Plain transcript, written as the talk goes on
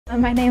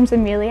My name's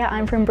Amelia,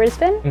 I'm from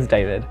Brisbane. My name's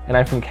David, and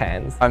I'm from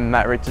Cairns. I'm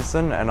Matt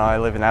Richardson and I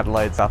live in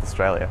Adelaide, South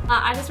Australia.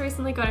 I just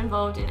recently got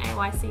involved in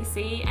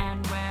AYCC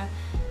and we're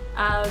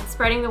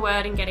spreading the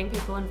word and getting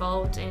people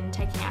involved in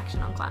taking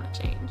action on climate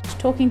change.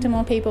 Talking to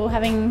more people,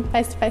 having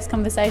face-to-face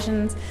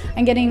conversations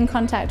and getting in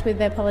contact with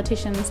their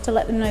politicians to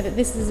let them know that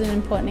this is an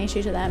important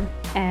issue to them.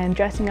 And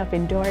dressing up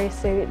in dory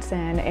suits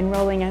and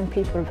enrolling young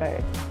people to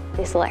vote.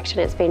 This election,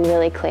 it's been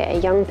really clear.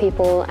 Young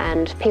people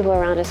and people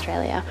around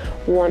Australia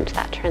want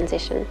that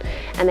transition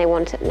and they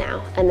want it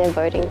now, and they're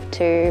voting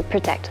to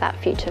protect that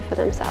future for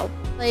themselves.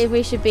 I believe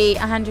we should be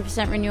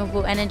 100%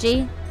 renewable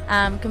energy,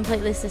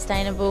 completely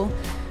sustainable.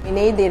 We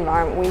need the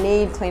environment, we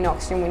need clean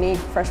oxygen, we need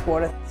fresh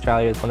water.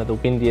 Australia is one of the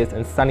windiest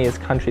and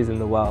sunniest countries in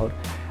the world,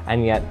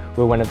 and yet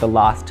we're one of the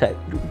last to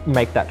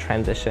make that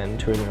transition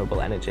to renewable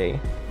energy.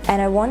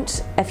 And I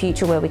want a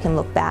future where we can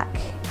look back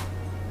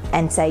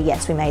and say,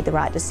 yes, we made the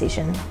right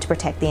decision to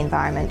protect the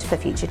environment for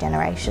future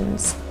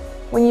generations.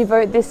 When you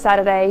vote this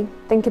Saturday,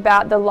 think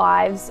about the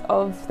lives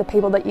of the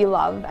people that you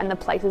love and the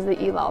places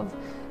that you love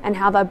and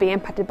how they'll be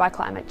impacted by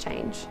climate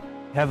change.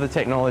 We have the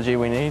technology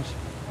we need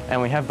and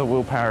we have the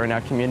willpower in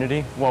our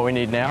community. What we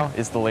need now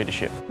is the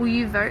leadership. Will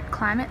you vote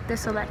climate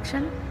this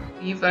election?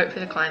 Will you vote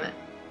for the climate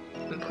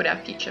and put our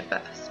future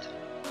first?